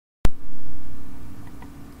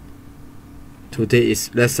Today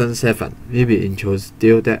is lesson 7. We will introduce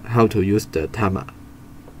that how to use the timer.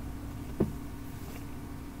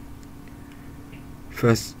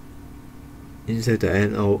 First, insert the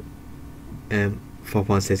NO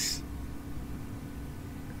M4.6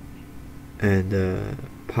 and the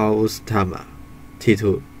pulse timer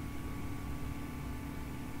T2.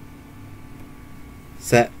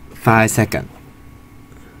 Set 5 seconds.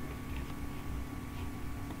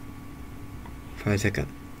 5 seconds.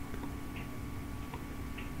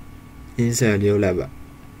 Insert a new level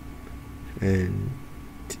and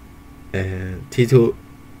T2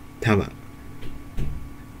 timer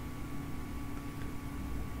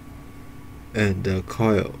and the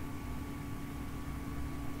coil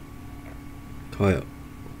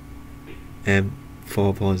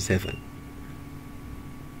M4.7.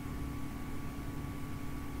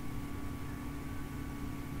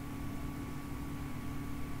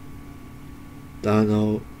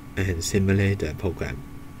 Download and simulate the program.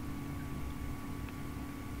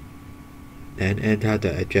 Then enter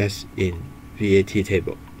the address in VAT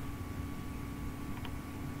table.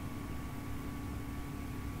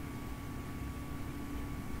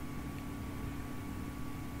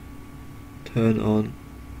 Turn on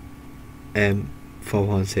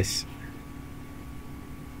M4.6.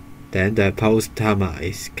 Then the pulse timer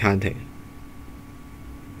is counting.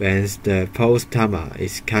 When the pulse timer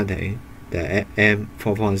is counting, the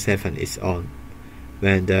M4.7 is on.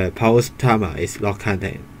 When the pulse timer is not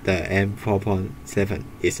counting, the M4.7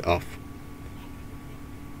 is off.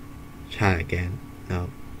 Try again now.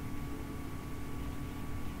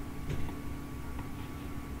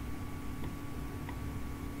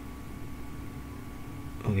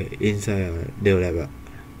 Okay, inside a new level.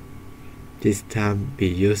 This time we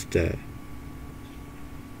use the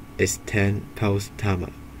extend pulse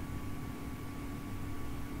timer.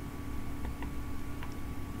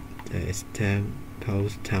 The extend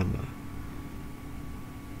pulse timer.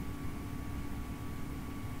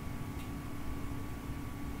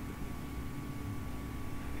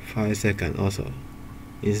 Five seconds also.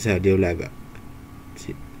 Inside new level.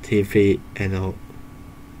 T3 NO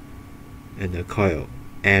and the coil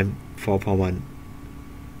M4.1.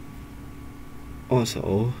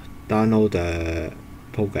 Also download the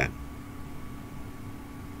program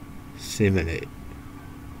SIEMENS.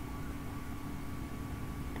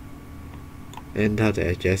 Enter the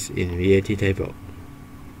address in VAT table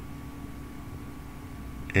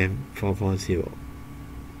M4.0.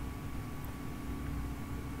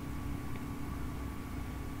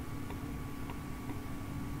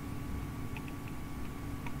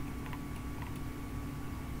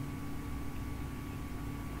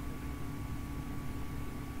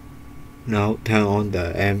 Now turn on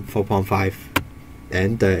the M4.5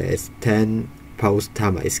 and the extend pulse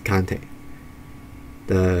timer is counting.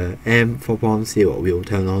 The M4.0 will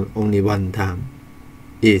turn on only one time.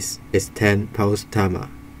 Is extend pulse timer.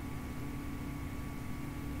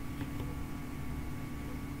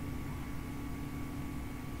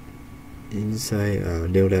 Inside a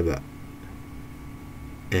new level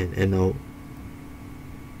and NO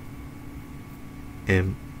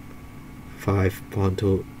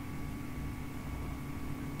M5.2.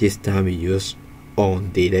 This time we use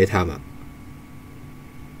on delay timer.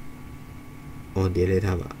 On delay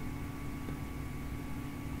timer.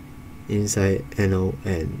 Inside NO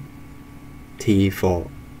and T4.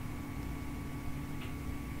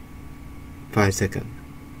 5 seconds.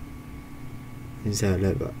 Inside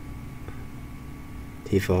level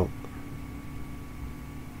T4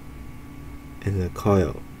 and the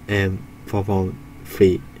coil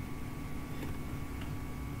M4.3.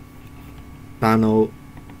 Download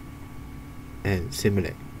and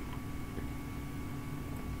simulate.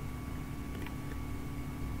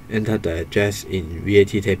 Enter the address in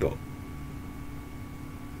VAT table.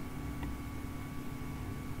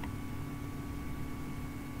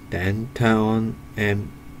 Then turn on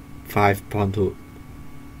M5.2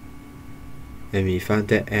 and we find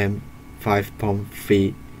that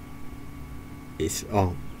M5.3 is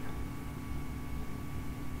on.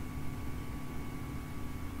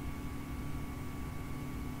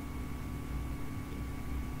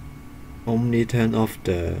 Only turn off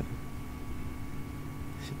the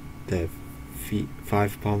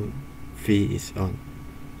 5.3 is on.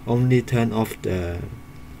 Only turn off the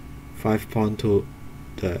 5.2.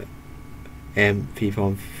 The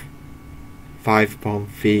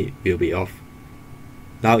M5.3 will be off.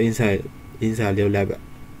 Now inside new level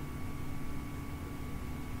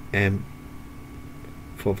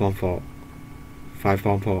M4.4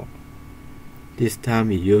 5.4. This time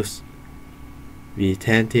we use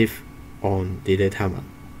retentive on delay timer.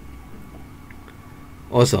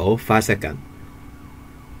 Also 5 seconds.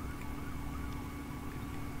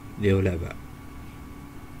 new level.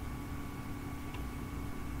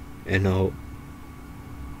 NO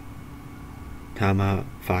timer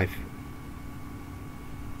 5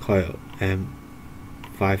 coil M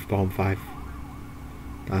 5.5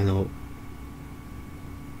 nano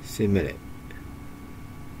SIEMENS.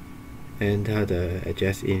 Enter the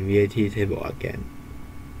address in VAT table again.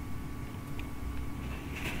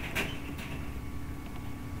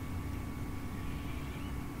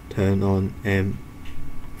 Turn on M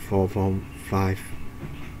 4.5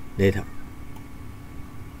 later.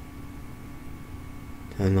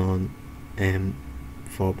 Turn on M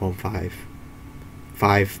 4.5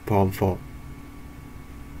 5.4.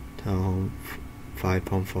 Turn on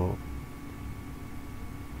 5.4,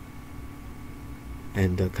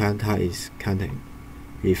 and the counter is counting.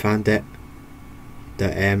 We found that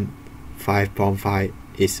the M 5.5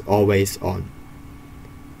 is always on.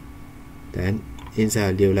 Then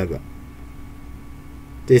insert a new level.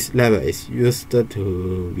 This level is used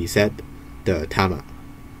to reset the timer.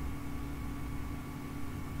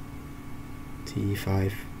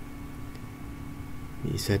 T5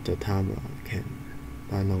 reset the timer. Can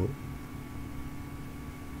download.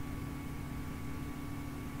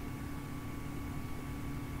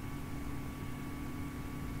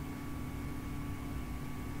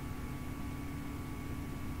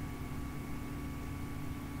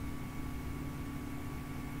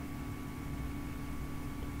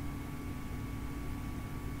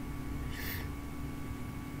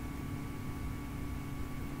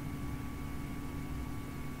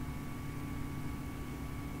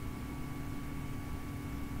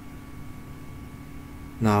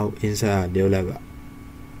 Now insert a new level.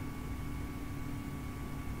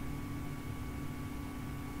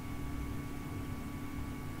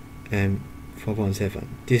 And 4.7.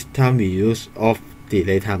 This time we use off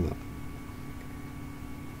delay timer.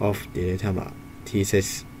 Off delay timer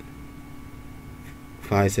T6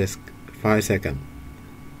 5 seconds.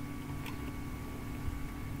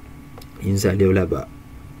 Insert new level.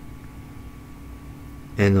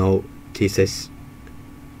 NO T6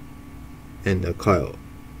 and the coil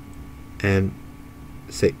M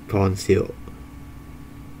 6.0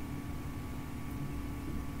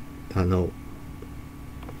 tunnel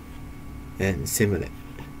and SIEMENS.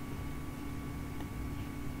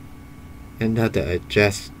 Enter the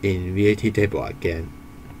address in VAT table again.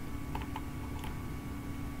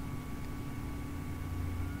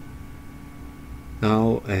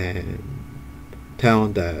 Now turn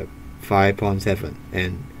on the 5.7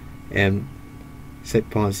 and M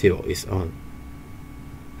 6.0 is on.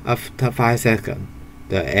 After 5 seconds,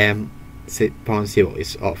 the M 6.0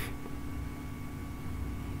 is off.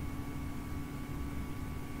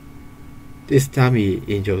 This time we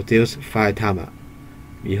introduce 5 timer.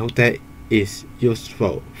 We hope that is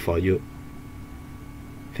useful for you.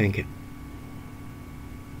 Thank you.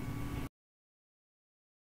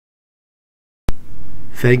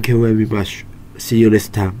 Thank you very much. See you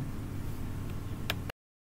next time.